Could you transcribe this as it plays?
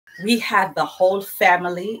We had the whole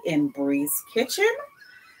family in Bree's kitchen.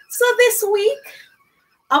 So this week,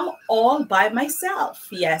 I'm all by myself.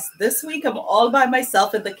 Yes, this week I'm all by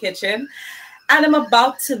myself in the kitchen. And I'm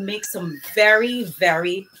about to make some very,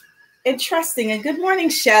 very interesting. And good morning,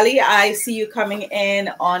 Shelly. I see you coming in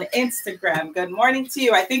on Instagram. Good morning to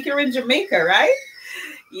you. I think you're in Jamaica, right?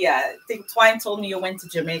 Yeah, I think Twine told me you went to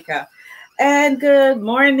Jamaica. And good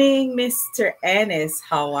morning, Mr. Ennis.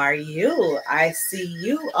 How are you? I see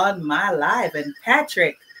you on my live. And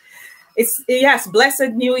Patrick, it's yes,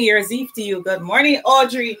 blessed New Year's Eve to you. Good morning,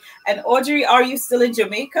 Audrey. And Audrey, are you still in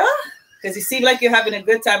Jamaica? Because you seem like you're having a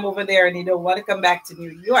good time over there and you don't want to come back to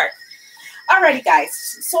New York. Alrighty, guys.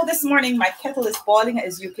 So this morning my kettle is boiling,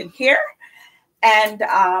 as you can hear. And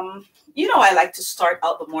I like to start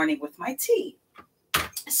out the morning with my tea.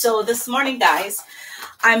 So this morning, guys,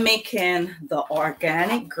 I'm making the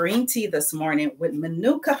organic green tea this morning with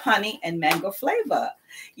Manuka honey and mango flavor.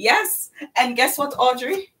 Yes. And guess what,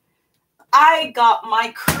 Audrey? I got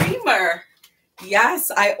my creamer. Yes,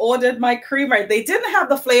 I ordered my creamer. They didn't have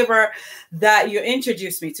the flavor that you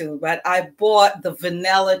introduced me to, but I bought the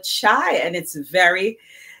vanilla chai and it's very,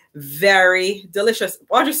 very delicious.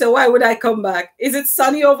 Audrey said, why would I come back? Is it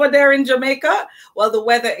sunny over there in Jamaica? Well, the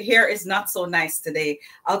weather here is not so nice today.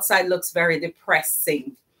 Outside looks very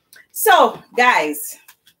depressing. So, guys,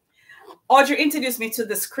 Audrey introduced me to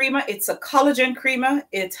this creamer. It's a collagen creamer.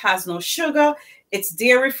 It has no sugar. It's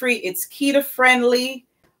dairy-free. It's keto-friendly.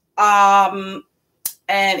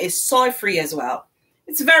 And it's soy-free as well.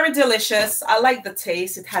 It's very delicious. I like the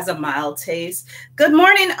taste. It has a mild taste. Good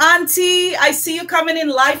morning, Auntie. I see you coming in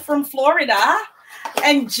live from Florida.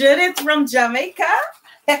 And Judith from Jamaica.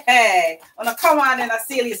 Hey, I'm going to come on in a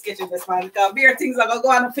Celia's kitchen this morning. Because beer things are going to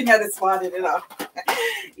go on up in here this morning, you know.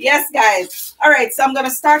 Yes, guys. All right, so I'm going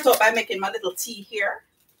to start off by making my little tea here.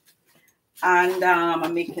 And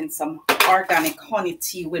I'm making some organic honey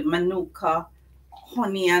tea with Manuka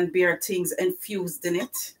honey and beer things infused in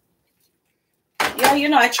it. Yeah,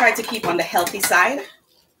 I try to keep on the healthy side.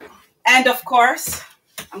 And of course,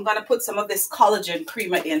 I'm going to put some of this collagen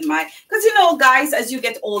creamer in because guys, as you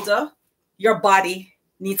get older, your body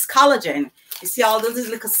needs collagen. You see all those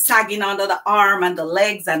little sagging under the arm and the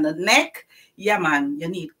legs and the neck? Yeah, man, you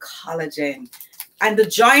need collagen. And the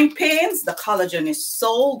joint pains, the collagen is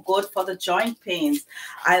so good for the joint pains.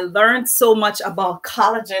 I learned so much about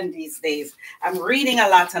collagen these days. I'm reading a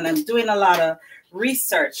lot and I'm doing a lot of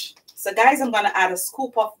research. So, guys, I'm going to add a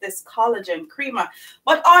scoop of this collagen creamer.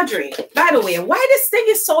 But, Audrey, by the way, why this thing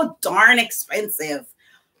is so darn expensive?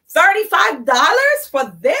 $35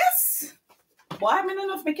 for this? Well, I don't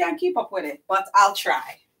know if we can keep up with it, but I'll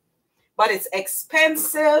try. But it's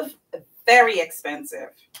expensive, very expensive.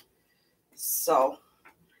 So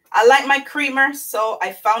I like my creamer, so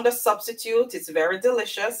I found a substitute. It's very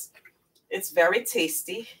delicious. It's very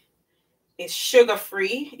tasty. It's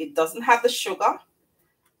sugar-free. It doesn't have the sugar.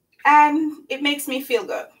 And it makes me feel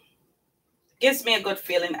good. Gives me a good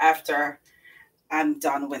feeling after I'm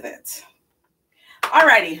done with it.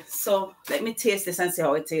 Alrighty, so let me taste this and see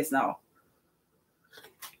how it tastes now.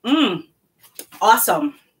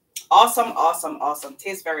 Awesome. Awesome, awesome, awesome.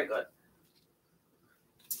 Tastes very good.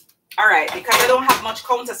 All right, because I don't have much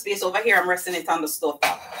counter space over here, I'm resting it on the stove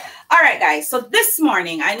top. All right, guys. So this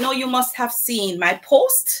morning, I know you must have seen my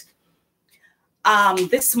post.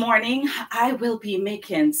 This morning, I will be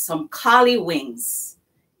making some cauli wings.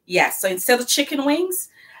 Yes, so instead of chicken wings,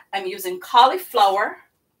 I'm using cauliflower,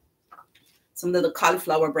 some little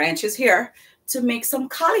cauliflower branches here, to make some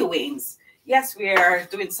cauli wings. Yes, we are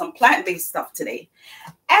doing some plant-based stuff today.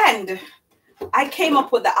 And I came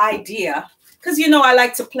up with the idea, because, I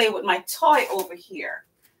like to play with my toy over here.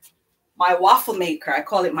 My waffle maker, I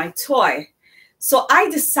call it my toy. So I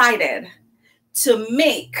decided to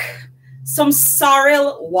make some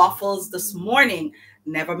sorrel waffles this morning.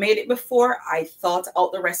 Never made it before. I thought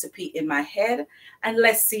out the recipe in my head, and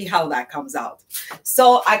let's see how that comes out.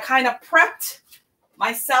 So I kind of prepped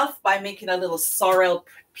myself by making a little sorrel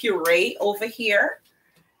puree over here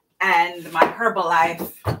and my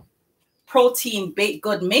Herbalife protein baked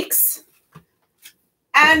good mix.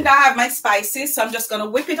 And I have my spices, so I'm just going to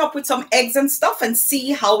whip it up with some eggs and stuff and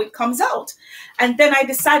see how it comes out. And then I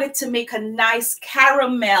decided to make a nice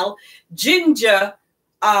caramel ginger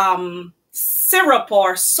syrup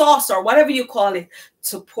or sauce or whatever you call it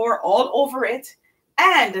to pour all over it.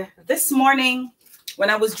 And this morning, when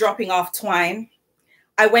I was dropping off Twine,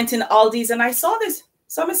 I went in Aldi's and I saw this.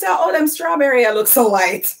 Somebody said, oh, them strawberry, I look so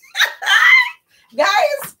white.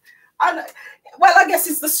 Guys, well, I guess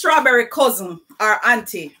it's the strawberry cousin or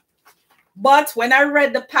auntie. But when I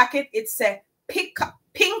read the packet, it said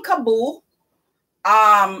Pinkaboo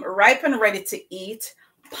ripe and ready to eat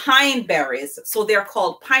pine berries. So they're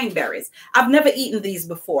called pine berries. I've never eaten these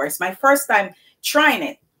before. It's my first time trying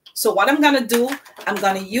it. So what I'm going to do, I'm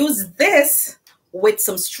going to use this with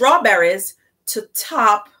some strawberries to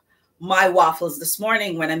top my waffles this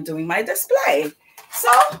morning when I'm doing my display. So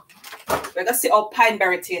we're going to see how pine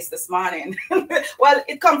berry tastes this morning. Well,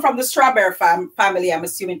 it comes from the strawberry family, I'm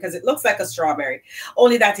assuming, because it looks like a strawberry.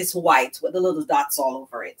 Only that it's white with the little dots all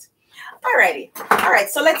over it. Alrighty. All right,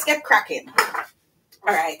 so let's get cracking.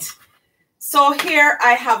 All right. So here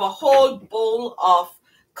I have a whole bowl of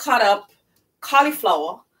cut up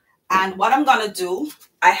cauliflower. And what I'm going to do,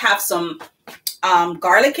 I have some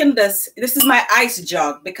garlic in this. This is my ice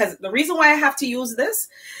jug, because the reason why I have to use this,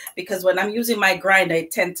 because when I'm using my grinder,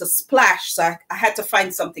 it tends to splash. So I had to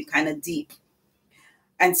find something kind of deep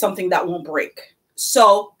and something that won't break.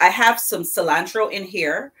 So I have some cilantro in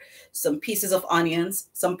here, some pieces of onions,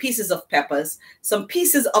 some pieces of peppers, some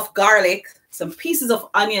pieces of garlic, some pieces of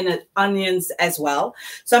onions as well.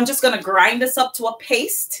 So I'm just going to grind this up to a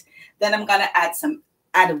paste. Then I'm going to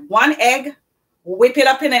add one egg, whip it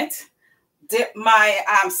up in it, dip my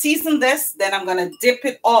season this. Then I'm going to dip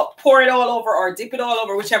it all, pour it all over, or dip it all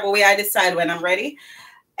over, whichever way I decide when I'm ready.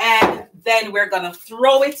 And then we're going to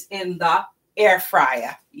throw it in the air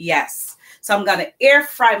fryer. Yes. So I'm going to air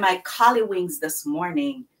fry my cauli wings this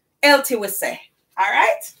morning. LT will say. All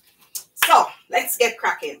right. So let's get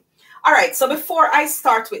cracking. All right. So before I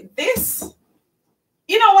start with this,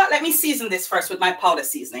 you know what? Let me season this first with my powder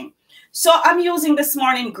seasoning. So I'm using this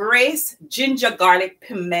morning Grace ginger garlic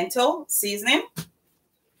pimento seasoning.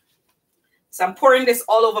 So I'm pouring this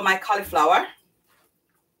all over my cauliflower.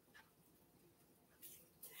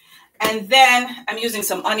 And then I'm using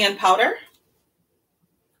some onion powder.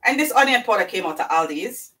 And this onion powder came out of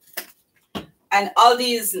Aldi's. And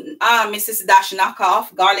Aldi's Mrs. Dash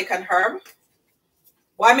knockoff, garlic and herb.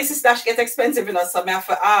 Why Mrs. Dash get expensive, you know, so I have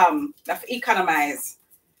to economize.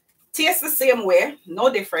 Tastes the same way,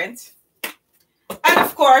 no different. And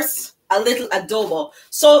of course, a little adobo.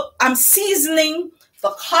 So I'm seasoning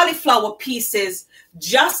the cauliflower pieces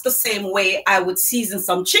just the same way I would season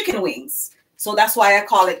some chicken wings. So that's why I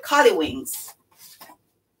call it cauli wings.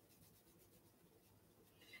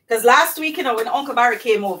 Because last week, you know, when Uncle Barry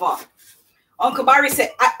came over, Uncle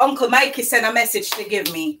Mikey sent a message to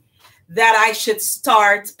give me that I should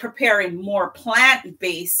start preparing more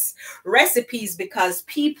plant-based recipes, because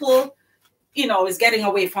people, you know, is getting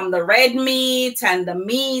away from the red meat and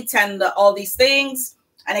all these things.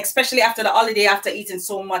 And especially after the holiday, after eating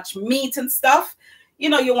so much meat and stuff, you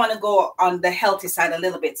know, you want to go on the healthy side a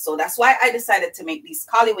little bit. So that's why I decided to make these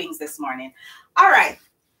cauli wings this morning. All right.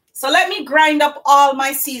 So let me grind up all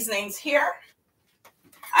my seasonings here.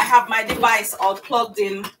 I have my device all plugged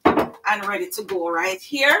in and ready to go right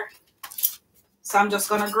here. So I'm just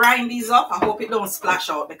going to grind these up. I hope it don't splash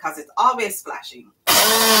out, because it's always splashing.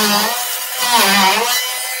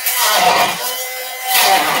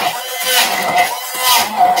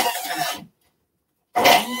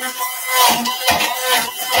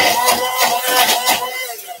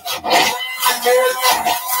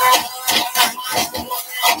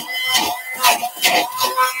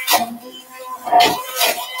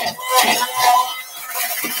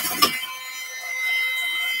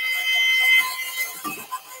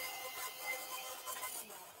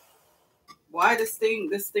 Why this thing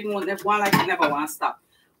won't never, like it never want to stop.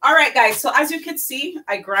 All right, guys. So as you can see,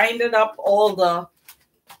 I grinded up all the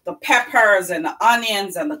peppers and the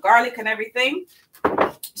onions and the garlic and everything.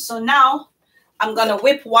 So now I'm gonna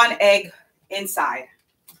whip one egg inside.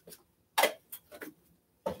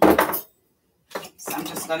 So I'm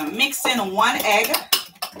just gonna mix in one egg.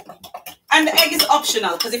 And the egg is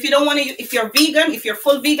optional, because if you don't want to, if you're vegan, if you're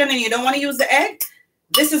full vegan and you don't want to use the egg,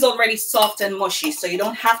 this is already soft and mushy, so you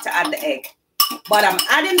don't have to add the egg. But I'm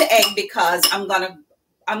adding the egg because I'm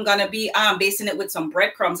gonna be basting it with some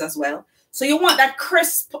breadcrumbs as well. So you want that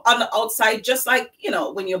crisp on the outside, just like, you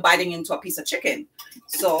know, when you're biting into a piece of chicken.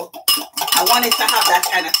 So I want it to have that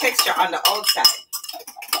kind of texture on the outside.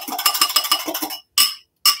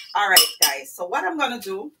 All right, guys. So what I'm gonna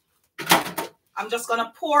do, I'm just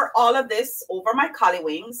gonna pour all of this over my cauli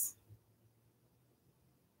wings.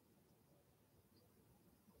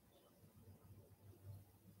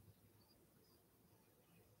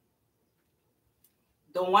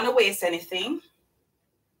 Don't want to waste anything.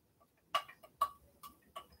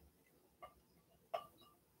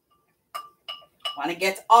 Want to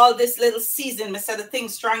get all this little season. I said the thing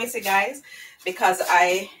strong, you see, guys, because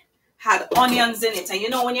I had onions in it. And you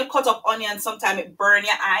know, when you cut up onions, sometimes it burns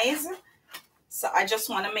your eyes. So I just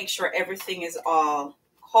want to make sure everything is all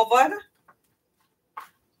covered.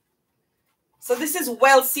 So this is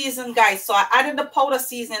well seasoned, guys. So I added the powder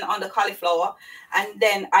seasoning on the cauliflower, and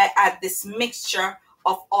then I add this mixture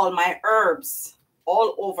of all my herbs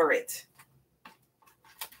all over it.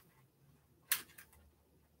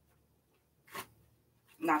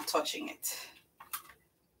 Not touching it.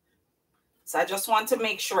 So I just want to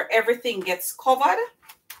make sure everything gets covered.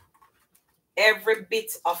 Every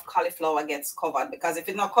bit of cauliflower gets covered, because if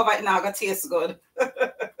it's not covered, it's not gonna taste good.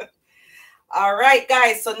 All right,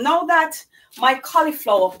 guys. So now that my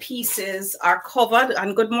cauliflower pieces are covered,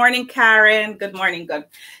 and good morning, Karen. Good morning. Good.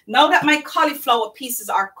 Now that my cauliflower pieces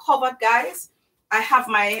are covered, guys, I have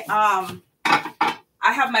my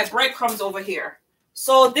breadcrumbs over here.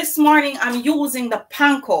 So this morning I'm using the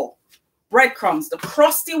panko breadcrumbs, the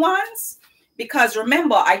crusty ones, because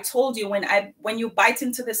remember I told you when you bite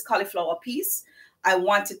into this cauliflower piece, I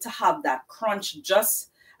wanted to have that crunch just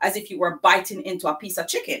as if you were biting into a piece of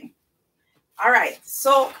chicken. All right,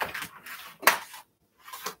 so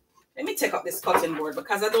let me take up this cutting board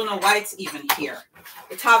because I don't know why it's even here.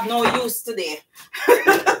 It have no use today.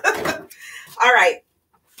 All right,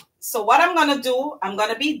 so what I'm gonna do, I'm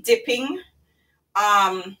gonna be dipping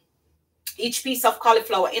each piece of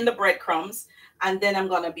cauliflower in the breadcrumbs, and then I'm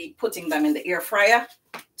gonna be putting them in the air fryer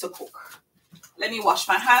to cook. Let me wash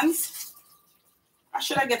my hands. Or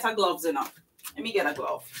should I get a gloves enough? Let me get a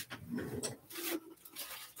glove.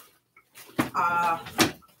 Let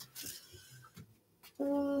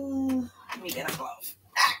me get a glove.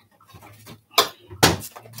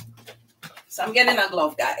 So I'm getting a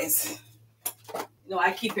glove, guys. You know,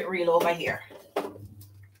 I keep it real over here. Let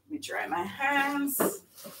me dry my hands.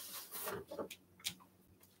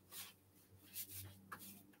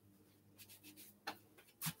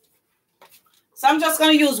 So I'm just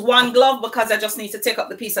going to use one glove because I just need to take up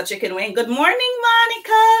the piece of chicken wing. Good morning,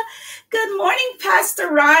 Monica. Good morning, Pastor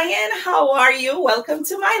Ryan. How are you? Welcome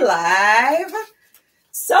to my live.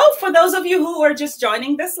 So for those of you who are just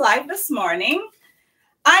joining this live this morning,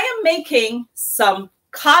 I am making some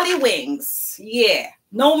Cauli wings. Yeah,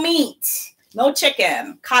 no meat, no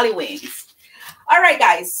chicken, Cauli wings. All right,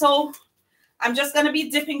 guys. So I'm just going to be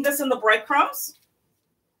dipping this in the breadcrumbs.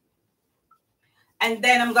 And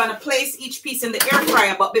then I'm going to place each piece in the air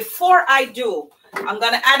fryer. But before I do, I'm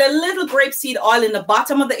going to add a little grapeseed oil in the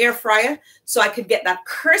bottom of the air fryer so I could get that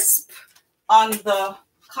crisp on the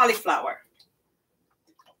cauliflower.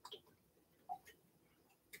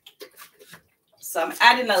 So I'm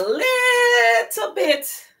adding a little bit,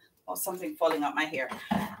 oh, something falling out my hair.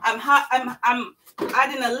 I'm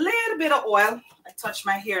adding a little bit of oil. I touched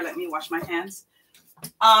my hair. Let me wash my hands.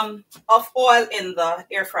 Of oil in the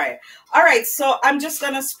air fryer. All right, so I'm just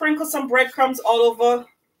gonna sprinkle some breadcrumbs all over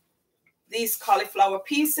these cauliflower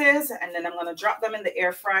pieces, and then I'm gonna drop them in the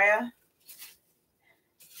air fryer.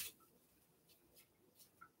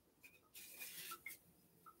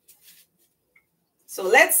 So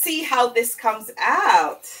let's see how this comes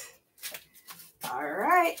out. All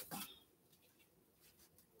right.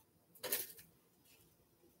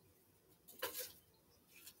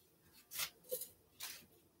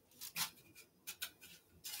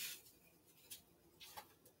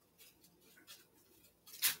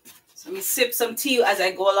 So let me sip some tea as I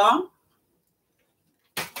go along.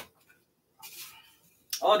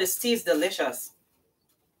 Oh, this tea is delicious.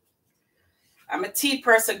 I'm a tea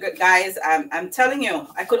person, guys. I'm telling you,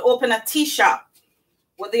 I could open a tea shop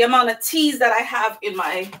with the amount of teas that I have in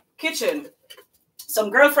my kitchen. Some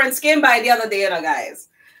girlfriends came by the other day, you know, guys,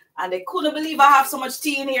 and they couldn't believe I have so much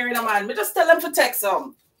tea in here, you know, man. Me just tell them to take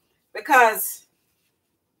some, because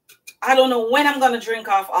I don't know when I'm going to drink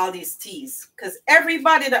off all these teas, because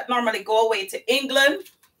everybody that normally go away to England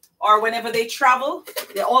or whenever they travel,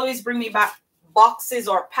 they always bring me back boxes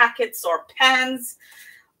or packets or pans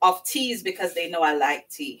of teas because they know I like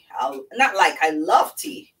tea. I love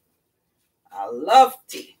tea. I love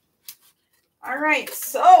tea. All right,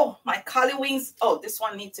 so my Cauli wings. Oh, this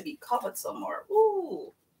one needs to be covered some more.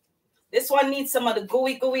 Ooh, this one needs some of the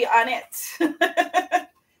gooey on it.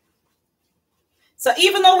 So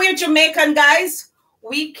even though we're Jamaican, guys,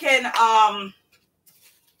 we can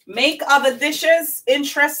make other dishes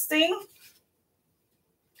interesting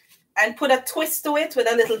and put a twist to it with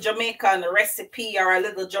a little Jamaican recipe or a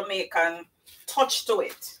little Jamaican touch to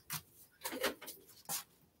it.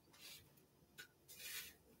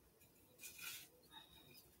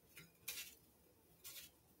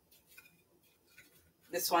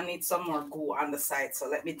 This one needs some more goo on the side, so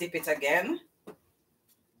let me dip it again.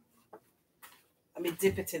 Let me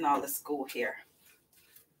dip it in all this goo here.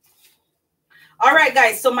 All right,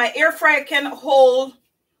 guys, so my air fryer can hold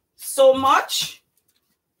so much.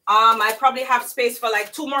 I probably have space for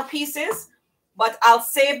like 2 more pieces, but I'll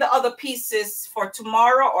save the other pieces for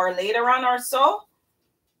tomorrow or later on or so.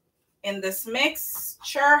 In this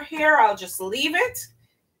mixture here, I'll just leave it,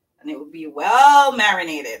 and it will be well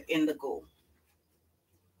marinated in the goo.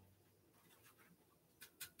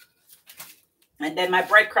 And then my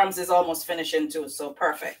breadcrumbs is almost finishing too, so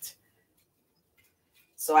perfect.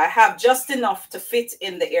 So I have just enough to fit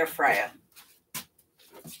in the air fryer.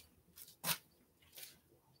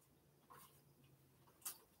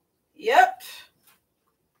 Yep.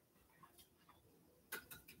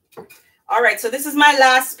 All right, so this is my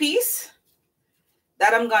last piece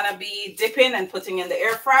that I'm gonna be dipping and putting in the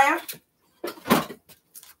air fryer.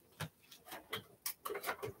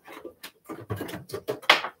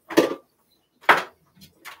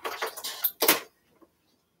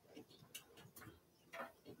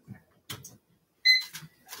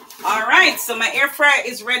 All right, so my air fryer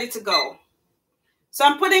is ready to go. So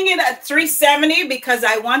I'm putting it at 370 because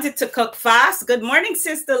I want it to cook fast. Good morning,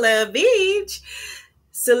 Sister Levich.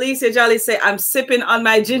 Celicia Jolly say, I'm sipping on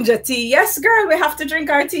my ginger tea. Yes, girl, we have to drink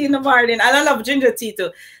our tea in the morning. And I love ginger tea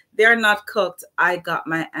too. They're not cooked. I got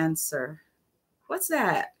my answer. What's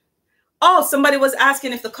that? Oh, somebody was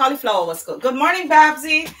asking if the cauliflower was cooked. Good morning,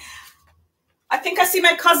 Babsy. I think I see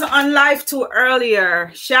my cousin on live too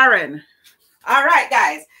earlier. Sharon. All right,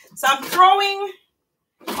 guys. So I'm throwing...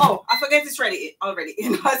 Oh, I forget it's ready already.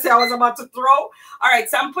 I said I was about to throw. All right,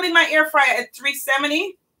 so I'm putting my air fryer at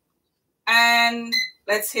 370. And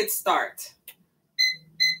let's hit start.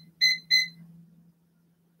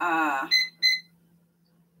 So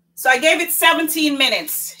I gave it 17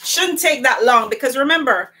 minutes. Shouldn't take that long because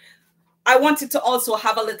remember, I want it to also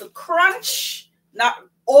have a little crunch. Not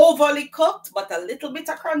overly cooked, but a little bit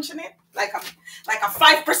of crunch in it. Like a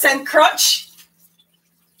 5% crunch.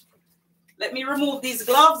 Let me remove these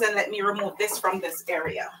gloves and let me remove this from this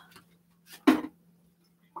area. Let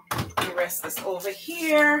me rest this over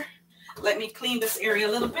here. Let me clean this area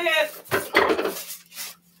a little bit.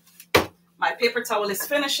 My paper towel is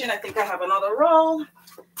finishing. I think I have another roll.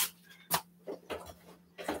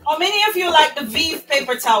 How many of you like the Vive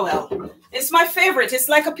paper towel? It's my favorite. It's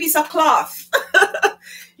like a piece of cloth.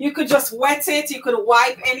 You could just wet it. You could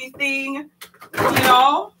wipe anything, you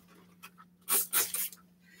know.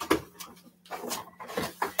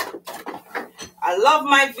 I love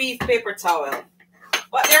my Vive paper towel,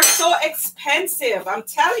 but they're so expensive. I'm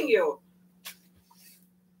telling you.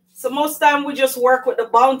 So most time we just work with the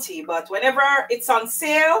Bounty, but whenever it's on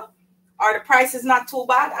sale or the price is not too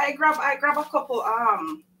bad, I grab a couple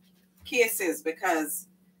cases because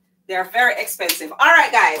they're very expensive. All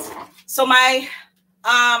right, guys. So my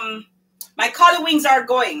cauli wings are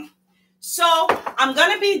going. So I'm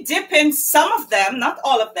gonna be dipping some of them, not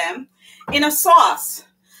all of them, in a sauce.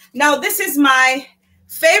 Now, this is my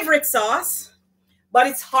favorite sauce, but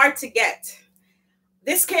it's hard to get.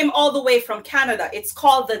 This came all the way from Canada. It's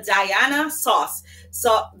called the Diana sauce.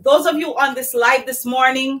 So those of you on this live this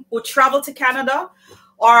morning who travel to Canada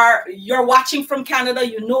or you're watching from Canada,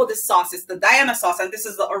 you know this sauce. It's the Diana sauce, and this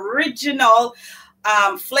is the original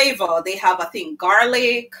flavor. They have, I think,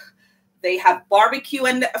 garlic. They have barbecue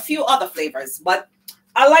and a few other flavors. But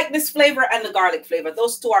I like this flavor and the garlic flavor.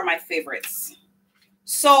 Those two are my favorites.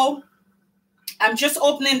 So I'm just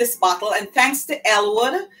opening this bottle, and thanks to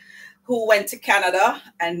Elwood, who went to Canada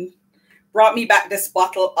and brought me back this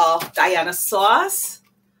bottle of Diana sauce.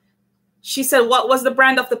 She said, what was the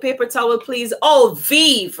brand of the paper towel, please? Oh,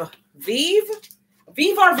 Vive. Vive?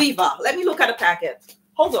 Vive or Viva? Let me look at the packet.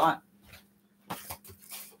 Hold on.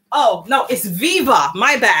 Oh, no, it's Viva.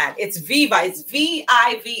 My bad. It's Viva. It's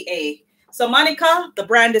V-I-V-A. So, Monica, the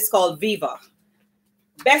brand is called Viva.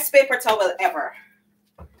 Best paper towel ever.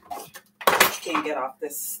 Can't get off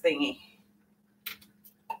this thingy.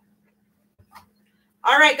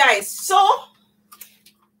 All right, guys. So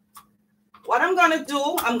what I'm going to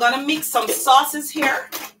do, I'm going to mix some sauces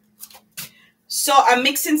here. So I'm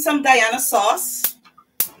mixing some Diana sauce.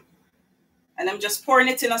 And I'm just pouring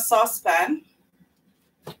it in a saucepan.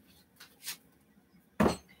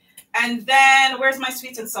 And then, where's my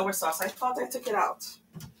sweet and sour sauce? I thought I took it out.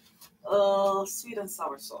 Sweet and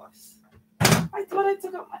sour sauce. I thought I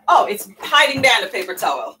took out my... Oh, it's hiding down the paper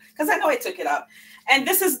towel because I know I took it out. And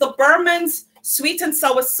this is the Berman's sweet and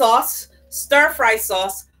sour sauce, stir-fry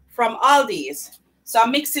sauce from Aldi's. So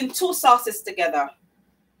I'm mixing two sauces together.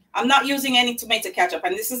 I'm not using any tomato ketchup.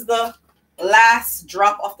 And this is the last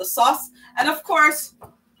drop of the sauce. And of course,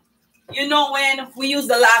 you know, when we use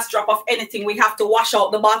the last drop of anything, we have to wash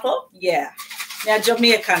out the bottle. Yeah. Yeah,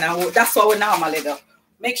 Jamaican. That's what we normally do.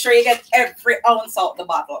 Make sure you get every ounce out the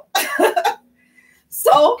bottle.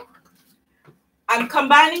 So I'm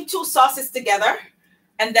combining two sauces together.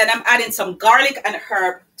 And then I'm adding some garlic and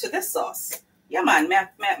herb to this sauce. Yeah, man, may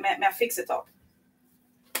I fix it up.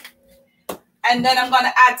 And then I'm going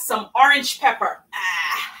to add some orange pepper.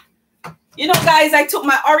 You know, guys, I took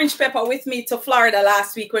my orange pepper with me to Florida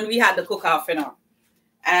last week when we had the cook-off, you know.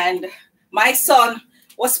 And my son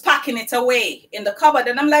was packing it away in the cupboard.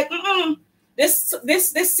 And I'm like, this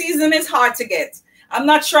season is hard to get. I'm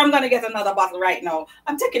not sure I'm going to get another bottle right now.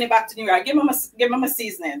 I'm taking it back to New York. Give him a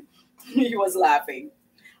seasoning. He was laughing.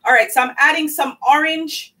 All right, so I'm adding some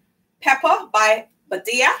orange pepper by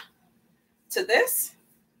Badia to this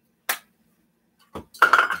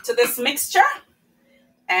mixture.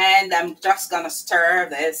 And I'm just going to stir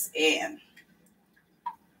this in.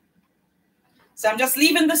 So I'm just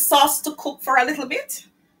leaving the sauce to cook for a little bit.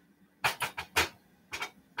 Let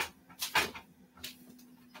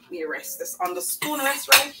me rest this on the spoon rest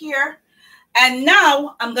right here. And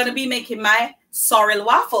now I'm going to be making my sorrel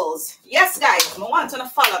waffles. Yes, guys, I want you to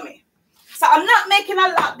follow me. So I'm not making a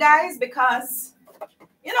lot, guys, because,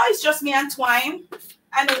 you know, it's just me and Twine.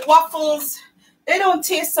 And the waffles, they don't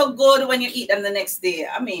taste so good when you eat them the next day.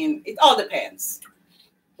 I mean, it all depends.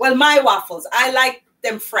 Well, my waffles, I like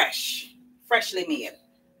them freshly made.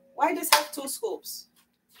 Why does it have 2 scoops?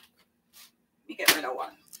 Let me get rid of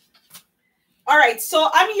one. All right, so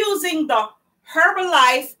I'm using the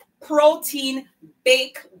Herbalife Protein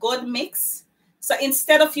Bake Good Mix. So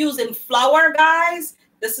instead of using flour, guys,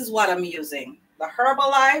 this is what I'm using. The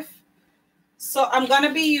Herbalife. So I'm going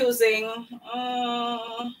to be using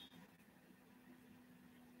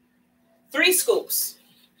 3 scoops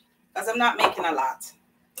because I'm not making a lot.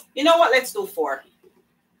 You know what? Let's do 4.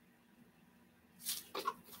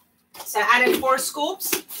 So I added 4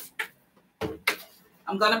 scoops.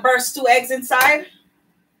 I'm going to burst 2 eggs inside.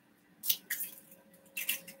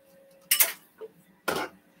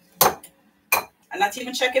 I'm not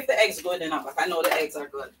even check if the eggs are good enough, but I know the eggs are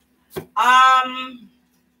good. And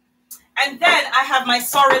then I have my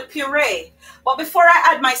sorrel puree. But before I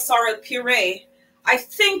add my sorrel puree, I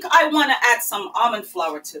think I want to add some almond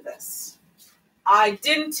flour to this. I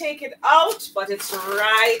didn't take it out, but it's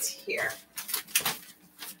right here.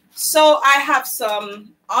 So I have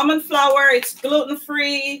some almond flour. It's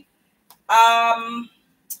gluten-free.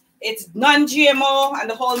 It's non-GMO and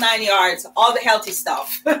the whole 9 yards. All the healthy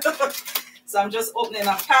stuff. So I'm just opening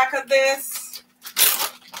a pack of this.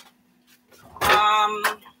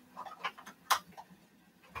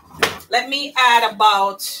 Let me add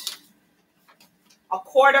about a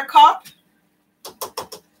 1/4 cup.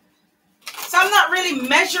 So I'm not really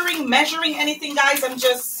measuring anything, guys. I'm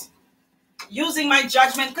just using my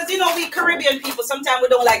judgment. Because, you know, we Caribbean people, sometimes we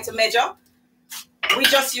don't like to measure. We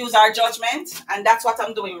just use our judgment. And that's what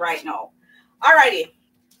I'm doing right now. Alrighty.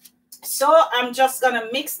 So I'm just going to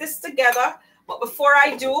mix this together. But before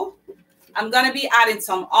I do, I'm going to be adding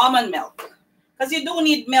some almond milk. Because you do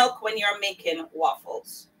need milk when you're making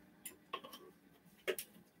waffles.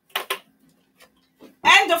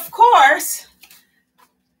 And of course,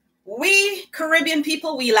 we Caribbean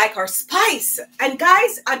people, we like our spice. And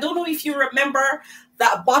guys, I don't know if you remember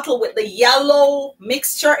that bottle with the yellow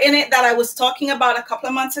mixture in it that I was talking about a couple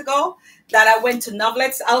of months ago that I went to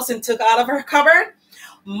Novelette's house and took out of her cupboard.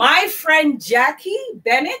 My friend Jackie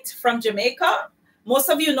Bennett from Jamaica, most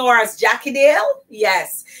of you know her as Jackie Dale.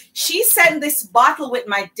 Yes, she sent this bottle with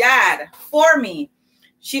my dad for me.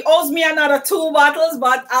 She owes me another 2 bottles,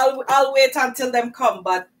 but I'll wait until them come.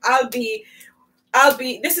 But I'll be.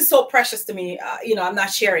 This is so precious to me. You know, I'm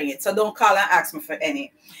not sharing it, so don't call and ask me for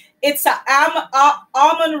any. It's a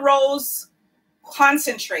almond rose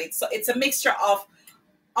concentrate. So it's a mixture of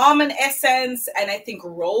almond essence and I think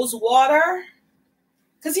rose water.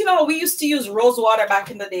 Because, you know, we used to use rose water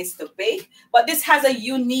back in the days to bake, but this has a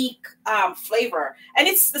unique flavor. And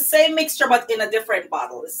it's the same mixture, but in a different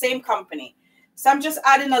bottle, the same company. So I'm just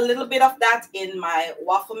adding a little bit of that in my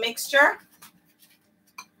waffle mixture.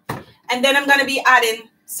 And then I'm going to be adding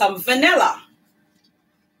some vanilla.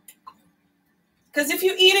 Because if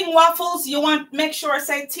you're eating waffles, you want to make sure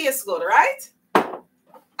it tastes good, right?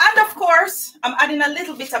 And of course, I'm adding a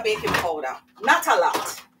little bit of baking powder. Not a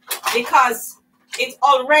lot. Because it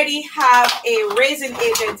already have a raisin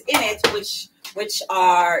agent in it, which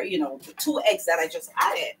are, you know, the 2 eggs that I just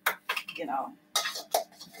added, you know.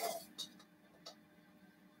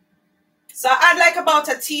 So I add like about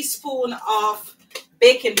a teaspoon of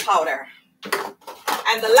baking powder.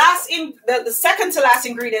 And the second to last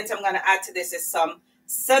ingredient I'm going to add to this is some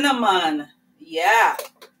cinnamon. Yeah,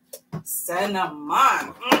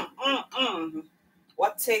 cinnamon.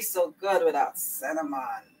 What tastes so good without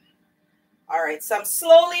cinnamon? All right, so I'm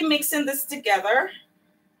slowly mixing this together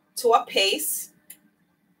to a paste.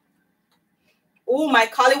 Ooh, my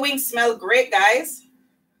Cauli wings smell great, guys.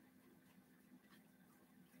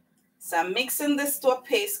 So I'm mixing this to a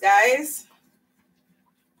paste, guys.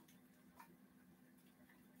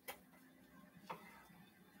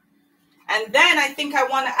 And then I think I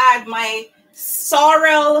want to add my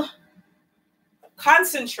sorrel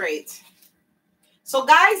concentrate. So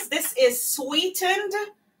guys, this is sweetened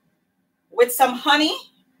with some honey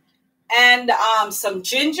and some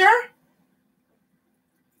ginger.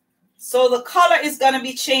 So the color is going to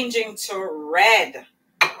be changing to red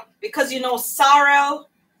because, you know, sorrel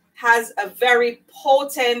has a very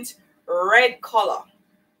potent red color.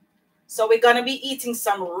 So we're going to be eating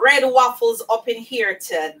some red waffles up in here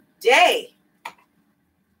today.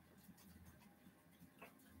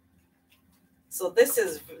 So this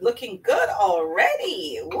is looking good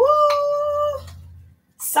already. Woo!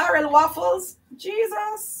 Sorrel waffles.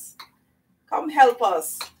 Jesus. Come help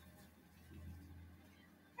us.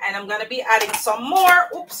 And I'm going to be adding some more.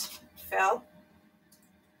 Oops, fell.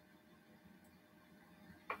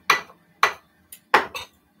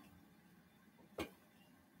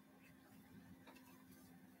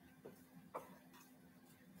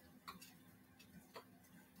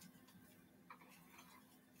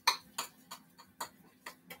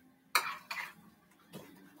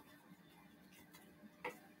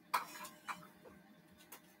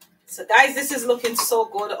 So guys, this is looking so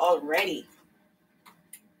good already.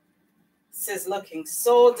 This is looking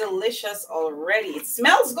so delicious already. It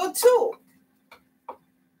smells good too.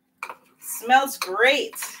 Smells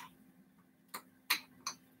great.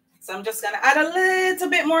 So I'm just going to add a little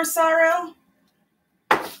bit more sorrel.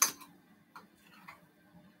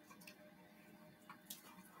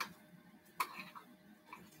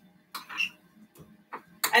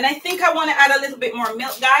 And I think I want to add a little bit more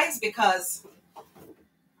milk, guys, because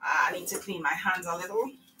I need to clean my hands a little.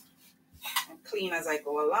 And clean as I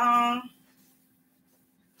go along.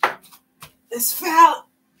 This fell.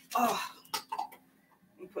 Oh,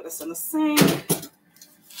 let me put this in the sink.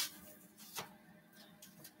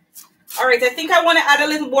 All right, I think I want to add a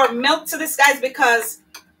little more milk to this, guys, because,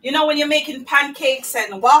 you know, when you're making pancakes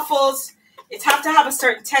and waffles, it have to have a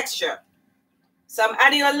certain texture. So I'm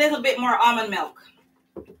adding a little bit more almond milk.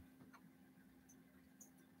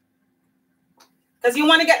 Because you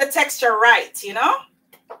want to get the texture right, you know?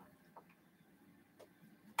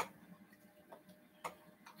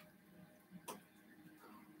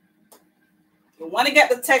 You want to get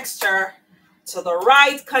the texture to the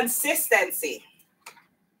right consistency.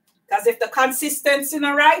 Because if the consistency is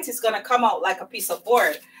not right, it's going to come out like a piece of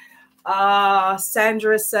board.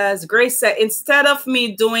 Sandra says, Grace said, instead of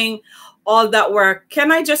me doing all that work,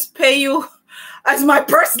 can I just pay you as my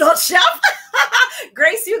personal chef?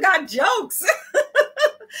 Grace, you got jokes.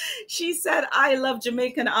 She said, I love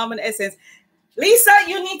Jamaican almond essence. Lisa,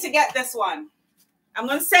 you need to get this one. I'm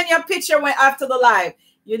going to send you a picture after the live.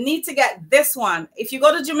 You need to get this one. If you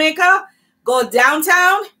go to Jamaica, go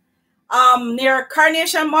downtown, near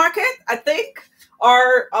Carnation Market, I think,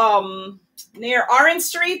 or near Orange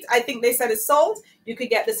Street. I think they said it's sold. You could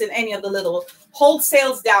get this in any of the little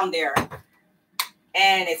wholesales down there.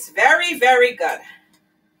 And it's very, very good.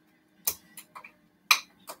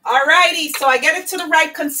 Alrighty, so I get it to the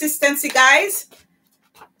right consistency, guys.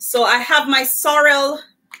 So I have my sorrel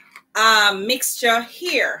mixture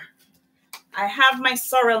here. I have my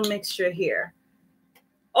sorrel mixture here.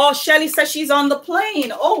 Oh, Shelly says she's on the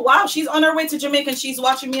plane. Oh, wow, she's on her way to Jamaica and she's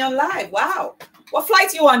watching me on live. Wow. What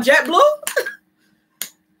flight you on, JetBlue?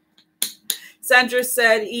 Sandra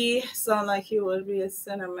said, he sound like he would be a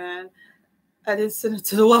sinner, man. I didn't send it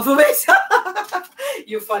to the waffle mix.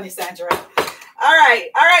 You funny, Sandra. All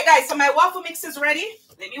right, guys. So my waffle mix is ready.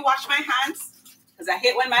 Let me wash my hands because I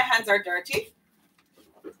hate when my hands are dirty.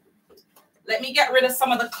 Let me get rid of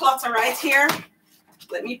some of the clutter right here.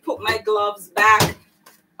 Let me put my gloves back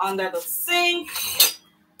under the sink.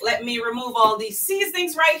 Let me remove all these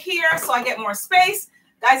seasonings right here so I get more space.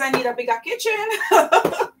 Guys, I need a bigger kitchen.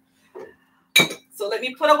 So let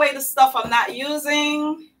me put away the stuff I'm not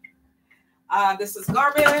using. This is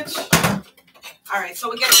garbage. All right, so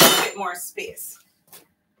we get a little bit more space.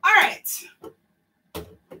 All right.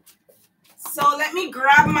 So let me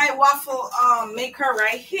grab my waffle maker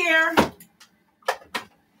right here.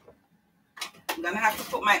 I'm gonna have to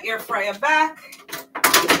put my air fryer back.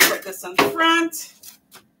 Put this in front.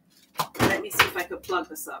 Let me see if I could plug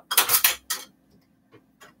this up.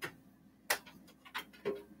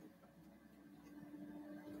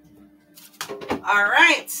 All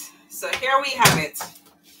right, so here we have it.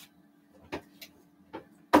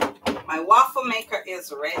 My waffle maker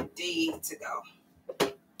is ready to go.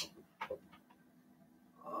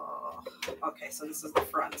 Oh, okay, so this is the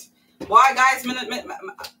front. Why, guys?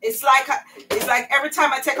 It's like every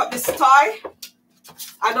time I take up this toy,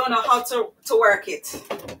 I don't know how to work it.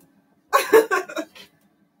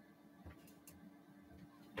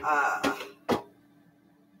 I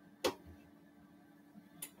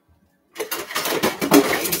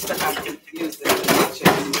used to have to use this in the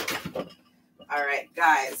kitchen. All right,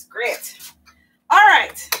 guys, great. All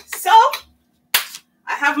right, so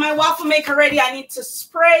I have my waffle maker ready. I need to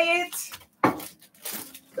spray it.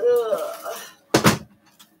 Ugh.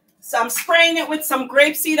 So I'm spraying it with some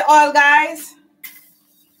grapeseed oil, guys.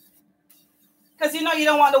 Because you know you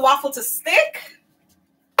don't want the waffle to stick.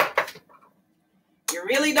 You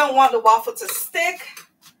really don't want the waffle to stick.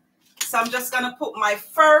 So I'm just going to put my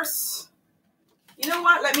first, you know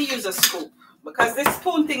what? Let me use a scoop. Because this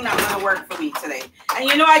spoon thing not going to work for me today. And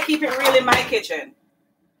you know I keep it real in my kitchen.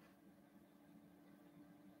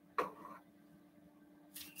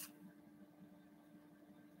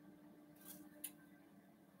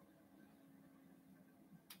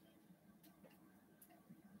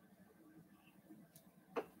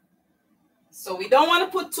 So we don't want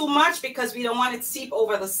to put too much because we don't want it to seep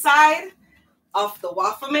over the side of the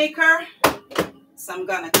waffle maker. So I'm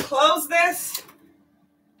going to close this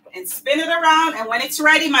and spin it around. And when it's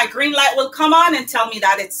ready, my green light will come on and tell me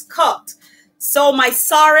that it's cooked. So my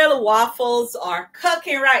sorrel waffles are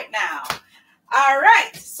cooking right now. All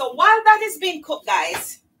right. So while that is being cooked,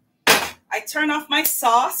 guys, I turn off my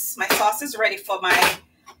sauce. My sauce is ready for my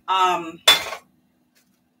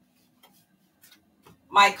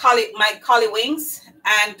Cauli wings.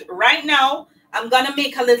 And right now, I'm going to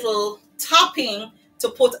make a little topping to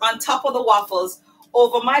put on top of the waffles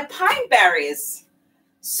over my pine berries.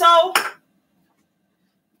 So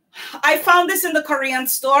I found this in the Korean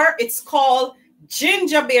store. It's called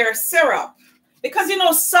ginger beer syrup. Because, you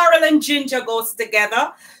know, sorrel and ginger goes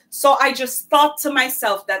together. So I just thought to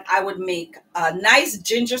myself that I would make a nice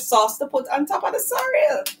ginger sauce to put on top of the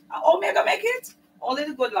sorrel. How am I gonna make it? Only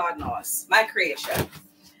the good Lord knows. My creation.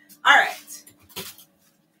 All right.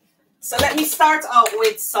 So let me start out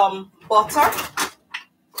with some butter.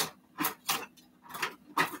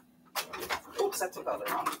 Oops, I took out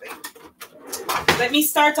the wrong thing. Let me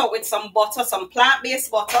start out with some butter, some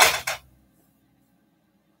plant-based butter.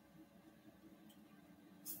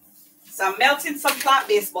 So I'm melting some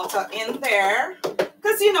plant-based butter in there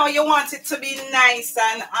because, you know, you want it to be nice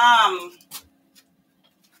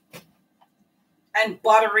and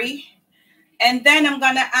buttery. And then I'm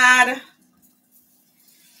going to add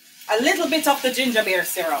a little bit of the ginger beer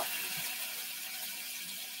syrup.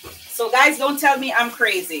 So guys, don't tell me I'm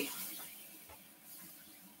crazy.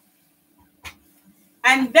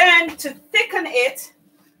 And then to thicken it,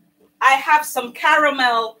 I have some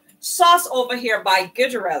caramel sauce over here by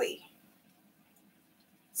Guidarelli.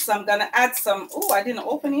 So I'm going to add some, oh, I didn't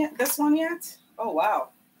open yet, this one yet. Oh, wow.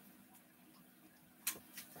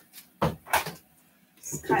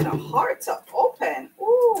 It's kind of hard to open.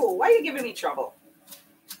 Ooh, why are you giving me trouble?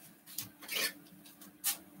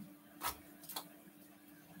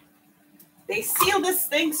 They seal this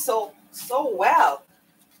thing so well.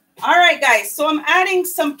 All right, guys. So I'm adding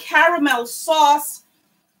some caramel sauce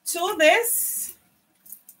to this.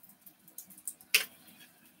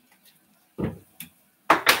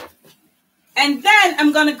 And then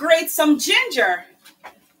I'm going to grate some ginger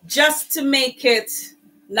just to make it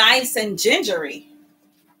nice and gingery.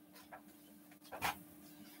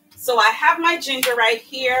 So I have my ginger right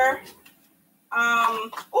here.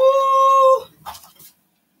 Oh,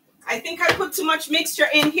 I think I put too much mixture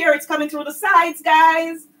in here. It's coming through the sides,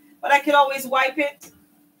 guys. But I could always wipe it.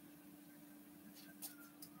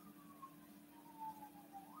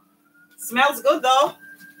 Smells good though.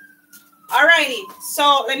 Alrighty,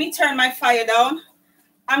 so let me turn my fire down.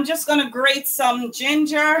 I'm just gonna grate some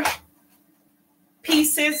ginger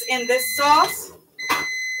pieces in this sauce.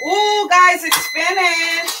 Ooh, guys, it's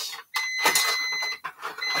finished.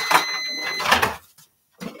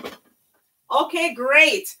 Okay,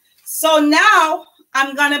 great. So now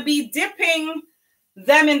I'm gonna be dipping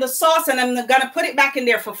them in the sauce and I'm gonna put it back in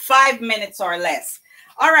there for 5 minutes or less.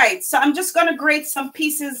 All right, so I'm just gonna grate some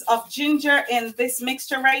pieces of ginger in this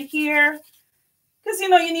mixture right here. Because, you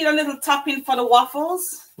know, you need a little topping for the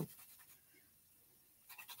waffles.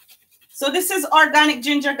 So this is organic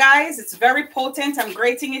ginger, guys. It's very potent. I'm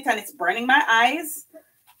grating it and it's burning my eyes.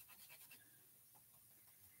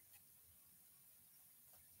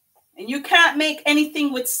 And you can't make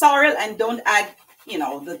anything with sorrel and don't add, you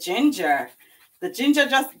know, the ginger. The ginger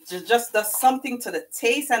just does something to the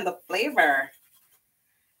taste and the flavor.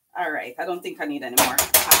 All right. I don't think I need any more.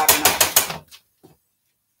 I have enough.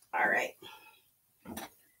 All right.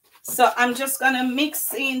 So I'm just going to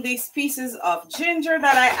mix in these pieces of ginger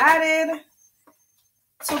that I added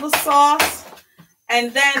to the sauce.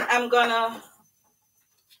 And then I'm going to,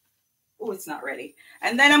 oh, it's not ready.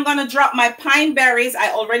 And then I'm going to drop my pine berries.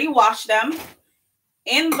 I already washed them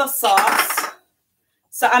in the sauce.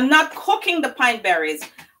 So I'm not cooking the pine berries.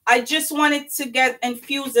 I just want it to get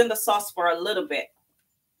infused in the sauce for a little bit.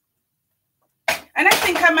 And I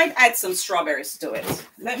think I might add some strawberries to it.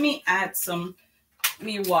 Let me add some. Let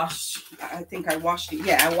me wash. I think I washed it.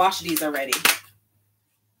 Yeah, I washed these already.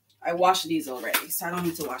 I washed these already, so I don't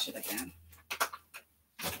need to wash it again.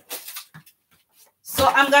 So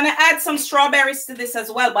I'm going to add some strawberries to this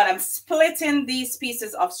as well, but I'm splitting these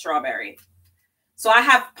pieces of strawberry. So I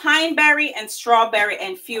have pine berry and strawberry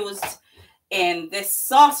infused in this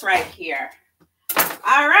sauce right here.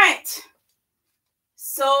 All right.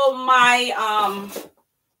 So my,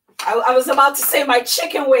 I was about to say my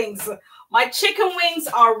chicken wings. My chicken wings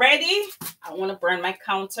are ready. I want to burn my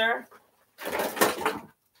counter.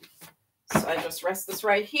 So I just rest this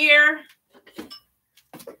right here.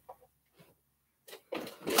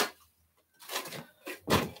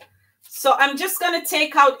 So I'm just going to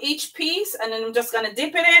take out each piece and then I'm just going to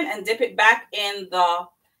dip it in and dip it back in the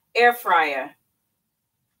air fryer.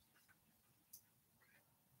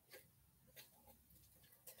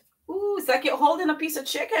 Ooh, it's like you're holding a piece of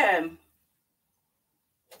chicken.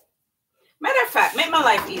 Matter of fact, make my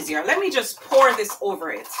life easier. Let me just pour this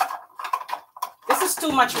over it. This is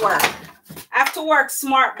too much work. I have to work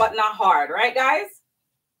smart but not hard, right, guys?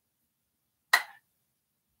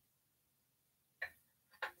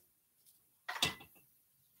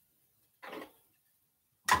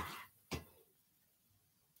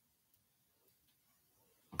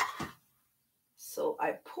 So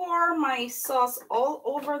I pour my sauce all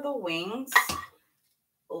over the wings,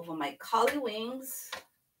 over my Cauli wings.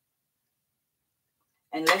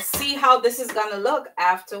 And let's see how this is going to look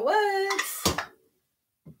afterwards.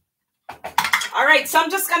 All right, so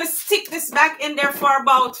I'm just going to stick this back in there for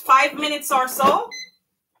about 5 minutes or so.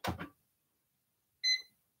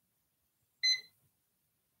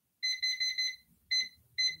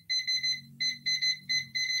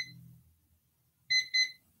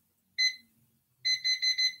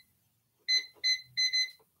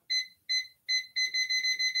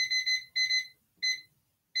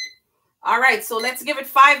 All right, so let's give it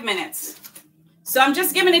 5 minutes. So I'm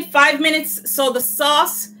just giving it 5 minutes so the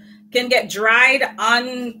sauce can get dried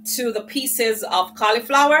onto the pieces of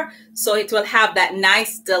cauliflower so it will have that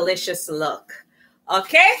nice, delicious look.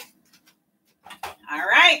 Okay? All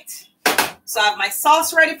right. So I have my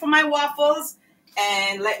sauce ready for my waffles.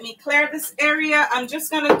 And let me clear this area. I'm just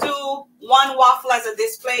going to do one waffle as a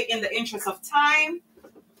display in the interest of time.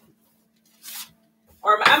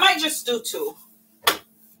 Or I might just do two.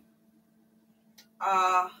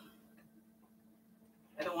 I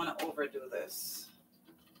don't want to overdo this.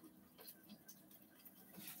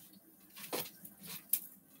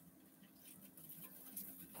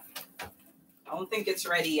 I don't think it's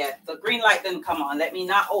ready yet. The green light didn't come on. Let me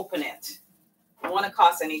not open it. I don't want to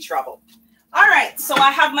cause any trouble. All right, so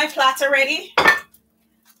I have my platter ready.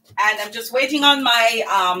 And I'm just waiting on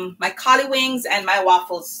my my Cauli wings and my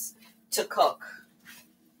waffles to cook.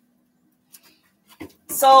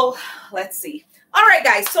 So let's see. All right,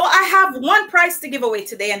 guys, so I have one prize to give away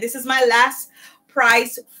today, and this is my last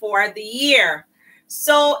prize for the year.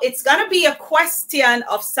 So it's going to be a question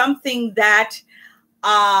of something that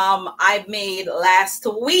I made last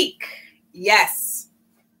week. Yes.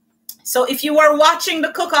 So if you were watching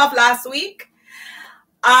the cook-off last week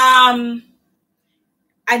and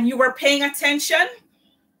you were paying attention,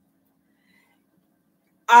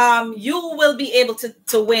 you will be able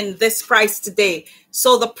to win this prize today.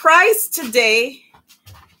 So the prize today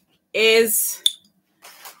is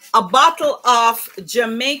a bottle of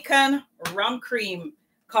Jamaican rum cream,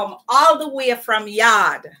 come all the way from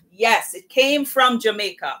Yard. Yes, it came from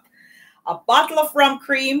Jamaica. A bottle of rum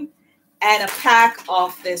cream and a pack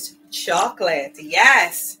of this chocolate.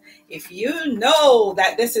 Yes, if you know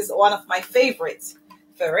that this is one of my favorites,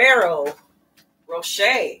 Ferrero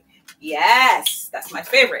Rocher. Yes, that's my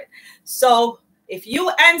favorite. So if you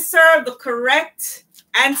answer the correct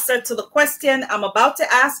answer to the question I'm about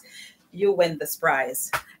to ask, you win this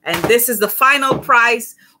prize. And this is the final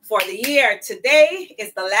prize for the year. Today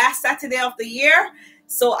is the last Saturday of the year.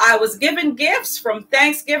 So I was given gifts from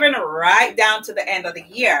Thanksgiving right down to the end of the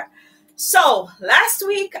year. So last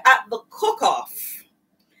week at the cook-off,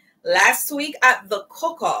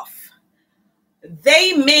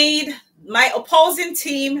 they made, my opposing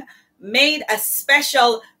team made a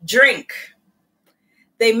special drink.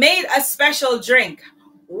 They made a special drink.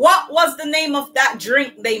 What was the name of that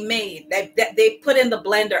drink they made that they put in the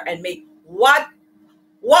blender and made? What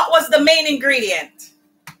was the main ingredient?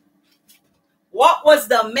 What was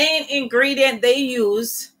the main ingredient they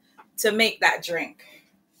used to make that drink?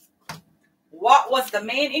 What was the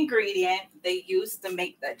main ingredient they used to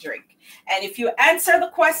make that drink? And if you answer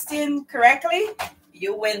the question correctly,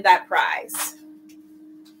 you win that prize.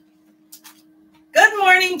 Good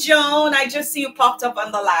morning, Joan. I just see you popped up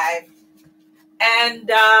on the live. And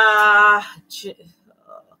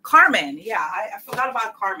Carmen. Yeah, I forgot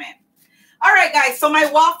about Carmen. All right, guys. So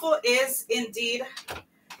my waffle is indeed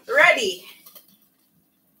ready.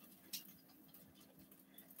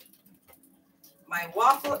 My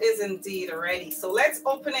waffle is indeed ready. So let's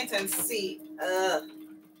open it and see.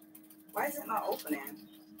 Why is it not opening?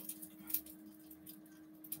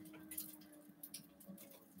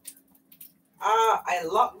 I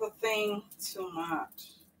locked the thing too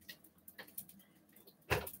much.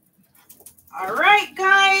 All right,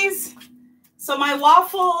 guys. So my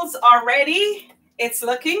waffles are ready. It's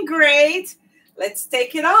looking great. Let's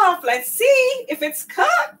take it off. Let's see if it's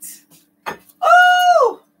cooked.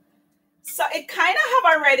 Oh, so it kind of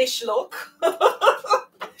have a reddish look.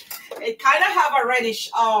 It kind of have a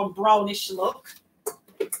reddish, brownish look.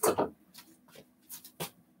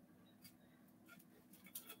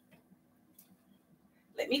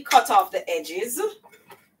 Let me cut off the edges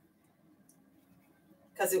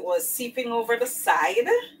because it was seeping over the side.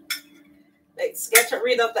 Let's get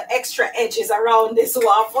rid of the extra edges around this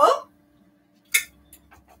waffle.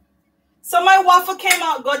 So my waffle came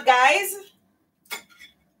out good, guys.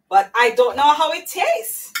 But I don't know how it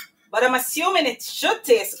tastes. But I'm assuming it should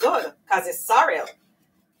taste good because it's Sorrel.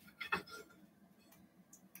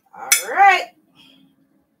 All right.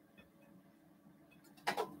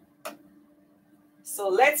 So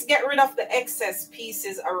let's get rid of the excess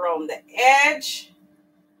pieces around the edge.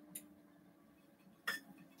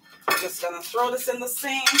 I'm just going to throw this in the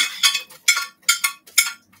sink.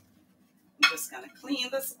 I'm just going to clean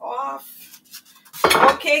this off.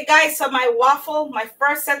 Okay, guys, so my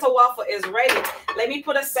first set of waffle is ready. Let me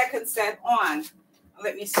put a second set on.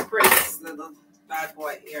 Let me spray this little bad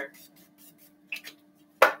boy here.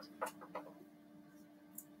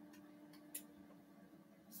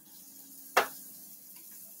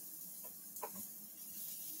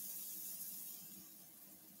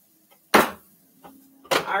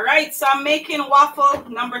 All right, so I'm making waffle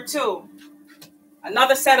number 2.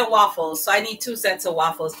 Another set of waffles. So I need 2 sets of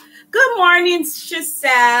waffles. Good morning,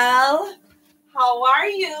 Giselle. How are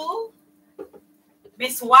you?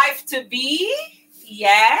 Miss Wife to be?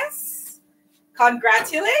 Yes.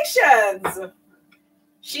 Congratulations.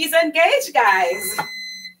 She's engaged, guys.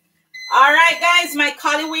 All right, guys, my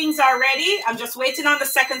Cauli wings are ready. I'm just waiting on the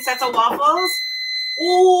second set of waffles.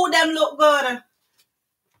 Ooh, them look good.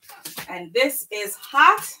 And this is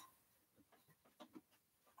hot.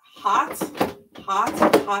 Hot,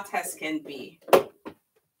 hot, hot as can be.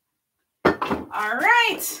 All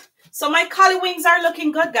right. So my Cauli wings are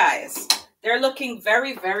looking good, guys. They're looking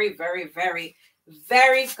very, very, very, very,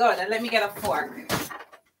 very good. And let me get a fork.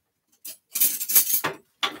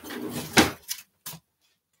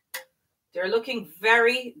 They're looking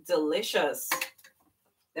very delicious.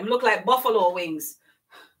 Them look like buffalo wings.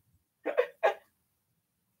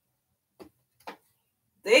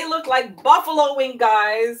 They look like buffalo wing,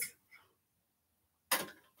 guys.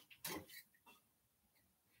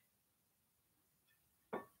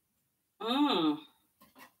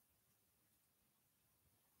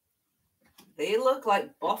 They look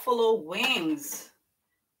like buffalo wings.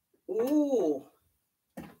 Ooh.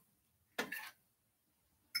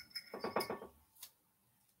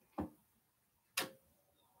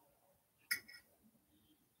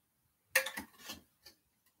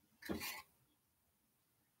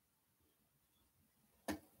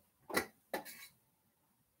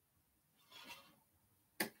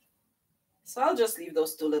 So I'll just leave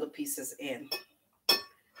those 2 little pieces in.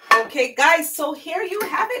 Okay, guys, so here you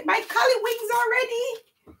have it. My Cauli wings are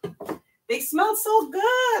ready. They smell so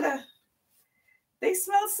good. They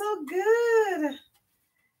smell so good.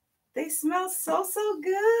 They smell so, so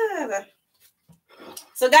good.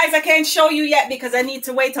 So, guys, I can't show you yet because I need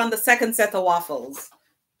to wait on the second set of waffles.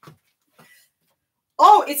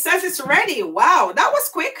 Oh, it says it's ready. Wow, that was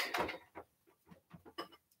quick.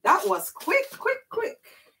 That was quick, quick, quick.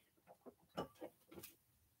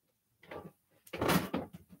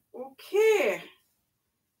 Okay.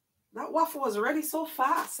 That waffle was ready so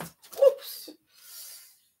fast. Oops.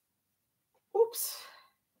 Oops.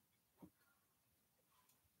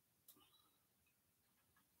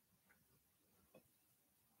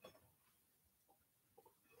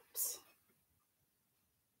 Oops.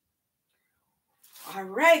 All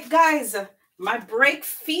right, guys, my break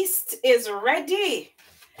feast is ready.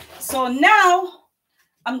 So now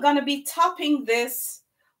I'm going to be topping this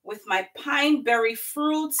with my pine berry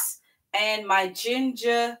fruits and my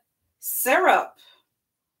ginger syrup.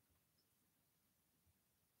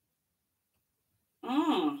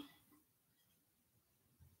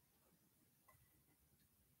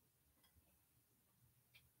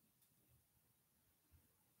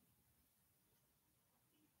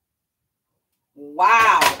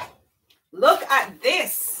 Wow. Look at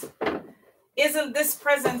this. Isn't this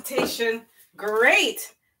presentation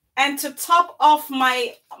great? And to top off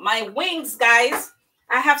my wings, guys,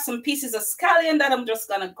 I have some pieces of scallion that I'm just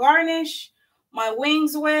going to garnish my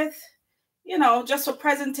wings with, you know, just for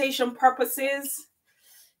presentation purposes.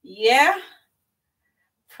 Yeah.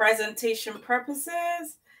 Presentation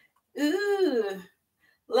purposes. Ooh,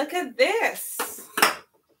 look at this.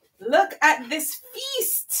 Look at this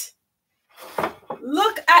feast.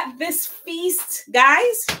 Look at this feast,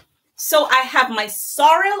 guys. So I have my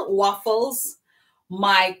sorrel waffles,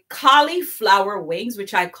 my cauliflower wings,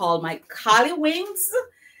 which I call my cauli wings.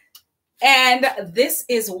 And this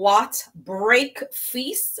is what break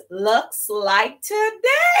feast looks like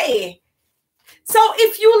today. So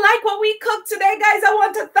if you like what we cooked today, guys, I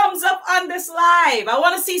want a thumbs up on this live. I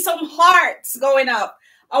want to see some hearts going up.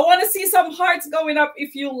 I want to see some hearts going up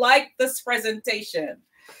if you like this presentation.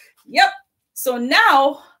 Yep. So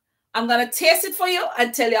now I'm going to taste it for you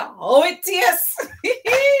and tell you how it tastes.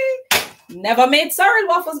 Never made sorrel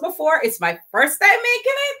waffles before. It's my first time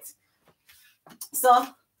making it. So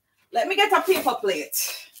let me get a paper plate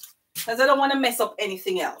because I don't want to mess up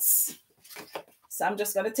anything else. So I'm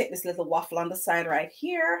just going to take this little waffle on the side right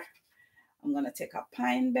here. I'm going to take a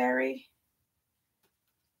pine berry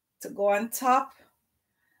to go on top.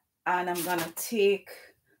 And I'm going to take,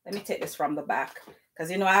 let me take this from the back because,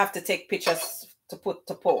 you know, I have to take pictures to put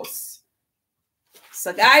to post.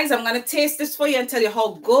 So, guys, I'm going to taste this for you and tell you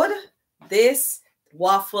how good this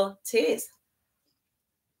waffle tastes.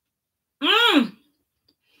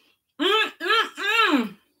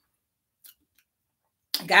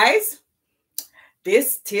 Guys,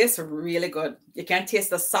 this tastes really good. You can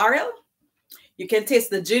taste the sorrel. You can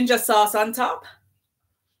taste the ginger sauce on top.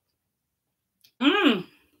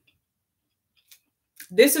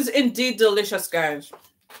 This is indeed delicious, guys.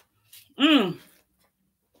 Boy,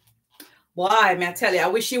 may I tell you, I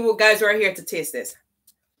wish you guys were here to taste this.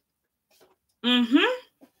 And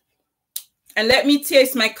let me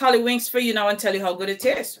taste my cauli wings for you now and tell you how good it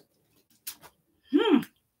tastes.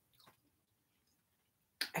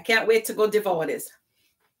 I can't wait to go devour this.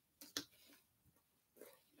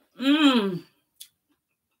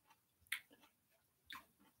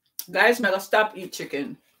 Guys, I'm gonna stop eating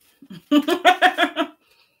chicken.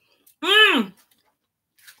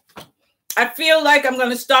 I feel like I'm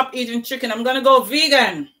gonna stop eating chicken. I'm gonna go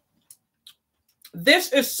vegan.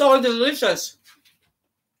 This is so delicious.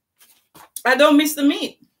 I don't miss the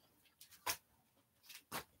meat.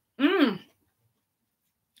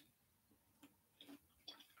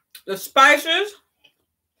 The spices,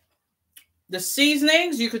 the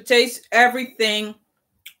seasonings, you could taste everything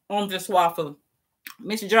on this waffle.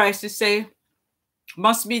 Miss Joyce say,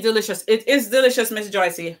 must be delicious. It is delicious, Miss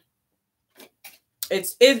Joyce.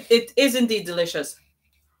 It is indeed delicious.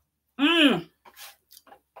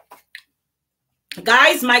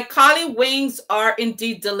 Guys, my cauli wings are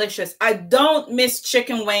indeed delicious. I don't miss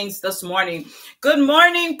chicken wings this morning. Good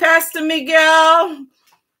morning, Pastor Miguel.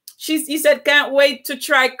 He said, can't wait to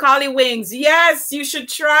try cauli wings. Yes, you should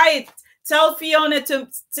try it. Tell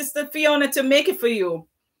Sister Fiona to make it for you.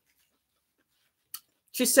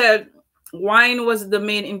 She said, wine was the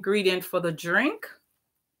main ingredient for the drink.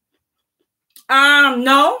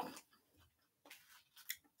 No.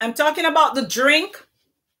 I'm talking about the drink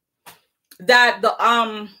that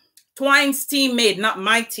the Twine's team made, not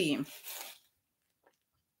my team.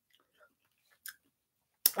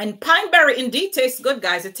 And pine berry indeed tastes good,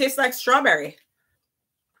 guys. It tastes like strawberry.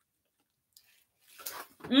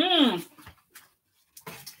 So,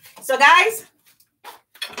 guys,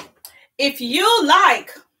 if you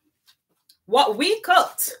like what we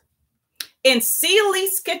cooked in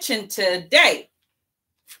Caoli's kitchen today,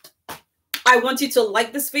 I want you to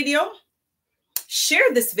like this video,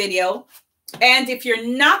 share this video, and if you're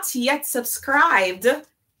not yet subscribed,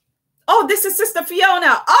 oh, this is Sister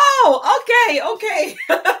Fiona. Oh, okay.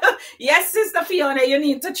 Yes, Sister Fiona, you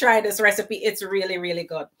need to try this recipe. It's really, really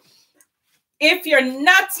good. If you're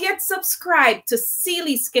not yet subscribed to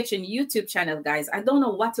Caoli's Kitchen YouTube channel, guys, I don't know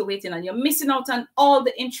what you're waiting on. You're missing out on all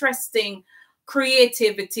the interesting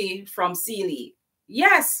creativity from Cauli.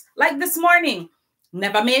 Yes, like this morning.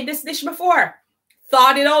 Never made this dish before.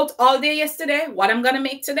 thought it out all day yesterday, what I'm going to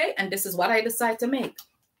make today, and this is what I decided to make.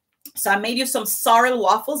 So I made you some sorrel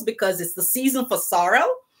waffles because it's the season for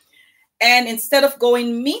sorrel. And instead of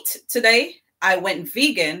going meat today, I went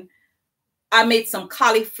vegan. I made some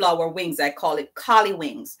cauliflower wings. I call it Cauli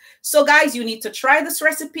wings. So guys, you need to try this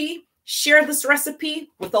recipe, share this recipe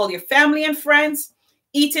with all your family and friends.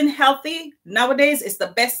 Eating healthy nowadays is the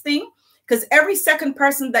best thing, because every second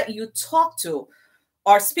person that you talk to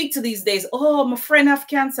or speak to these days, oh, my friend have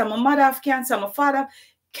cancer, my mother have cancer, my father.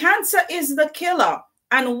 Cancer is the killer.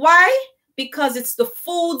 And why? Because it's the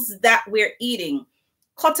foods that we're eating.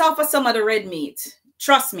 Cut off of some of the red meat.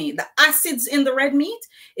 Trust me, the acids in the red meat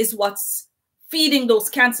is what's feeding those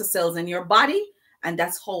cancer cells in your body. And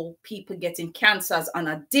that's how people getting cancers on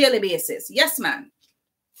a daily basis. Yes, man.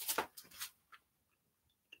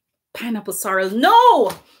 Pineapple sorrel.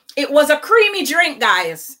 No, it was a creamy drink,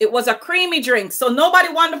 guys. It was a creamy drink. So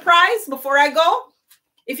nobody won the prize before I go.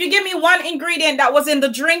 If you give me one ingredient that was in the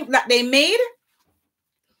drink that they made,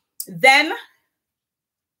 then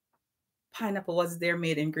pineapple was their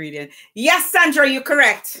main ingredient. Yes, Sandra, you're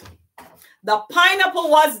correct. The pineapple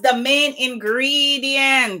was the main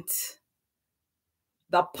ingredient.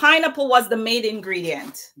 The pineapple was the main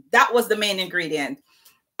ingredient. That was the main ingredient.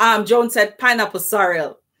 Joan said pineapple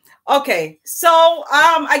sorrel. Okay, so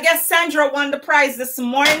I guess Sandra won the prize this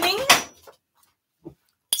morning.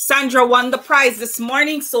 Sandra won the prize this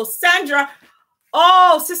morning. So Sandra,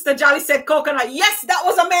 oh, Sister Jolly said coconut. Yes, that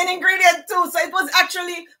was a main ingredient too. So it was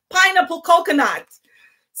actually pineapple coconut.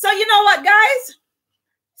 So you know what, guys?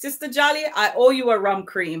 Sister Jolly, I owe you a rum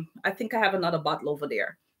cream. I think I have another bottle over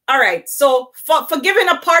there. All right. So for giving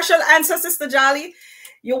a partial answer, Sister Jolly,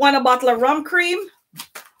 you want a bottle of rum cream.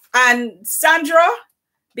 And Sandra,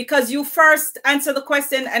 because you first answered the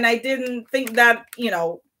question and I didn't think that, you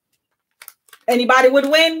know, anybody would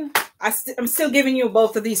win, I'm still giving you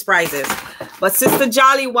both of these prizes. But Sister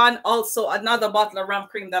Jolly won also another bottle of rum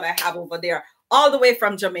cream that I have over there, all the way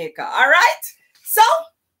from Jamaica. All right. So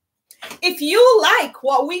if you like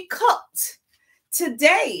what we cooked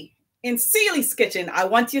today in Seely's Kitchen, I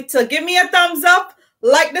want you to give me a thumbs up,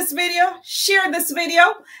 like this video, share this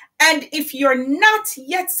video. And if you're not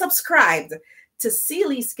yet subscribed to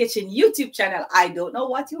Seely's Kitchen YouTube channel, I don't know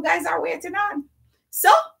what you guys are waiting on.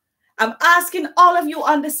 So I'm asking all of you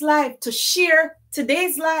on this live to share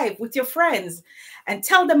today's live with your friends and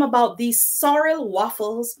tell them about these sorrel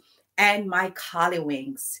waffles and my Cauli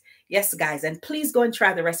wings. Yes, guys, and please go and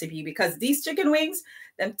try the recipe because these chicken wings,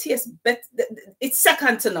 them taste better. It's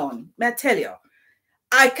second to none. May I tell you?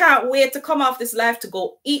 I can't wait to come off this live to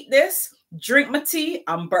go eat this, drink my tea,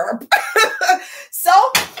 and burp. So,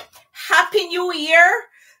 Happy New Year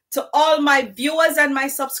to all my viewers and my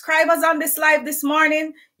subscribers on this live this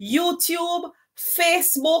morning, YouTube,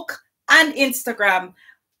 Facebook, and Instagram.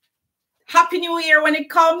 Happy New Year when it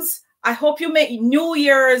comes. I hope you make New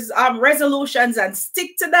Year's resolutions and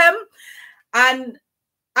stick to them. And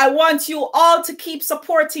I want you all to keep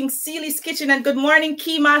supporting Seely's Kitchen. And good morning,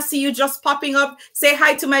 Kima. See you just popping up. Say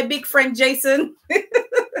hi to my big friend, Jason.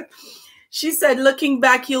 She said, looking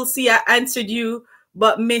back, you'll see I answered you,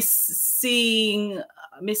 but miss seeing,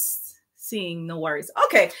 no worries.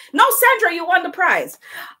 Okay. No, Sandra, you won the prize.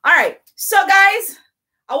 All right. So, guys,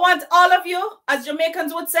 I want all of you, as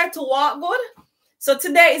Jamaicans would say, to walk good. So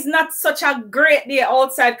today is not such a great day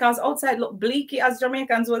outside because outside look bleaky, as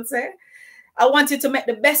Jamaicans would say. I want you to make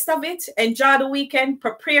the best of it. Enjoy the weekend.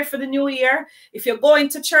 Prepare for the new year. If you're going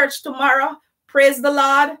to church tomorrow, praise the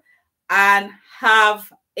Lord and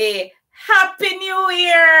have a happy new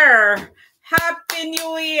year. Happy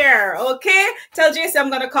New Year. Okay? Tell Jason I'm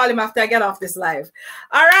going to call him after I get off this live.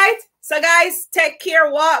 All right? So, guys, take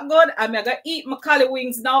care. Walk good. I'm going to eat my Cauli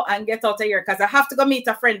wings now and get out of here because I have to go meet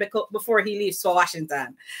a friend before he leaves for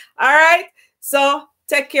Washington. All right? So,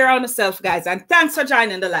 take care of yourself, guys. And thanks for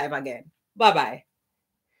joining the live again. Bye-bye.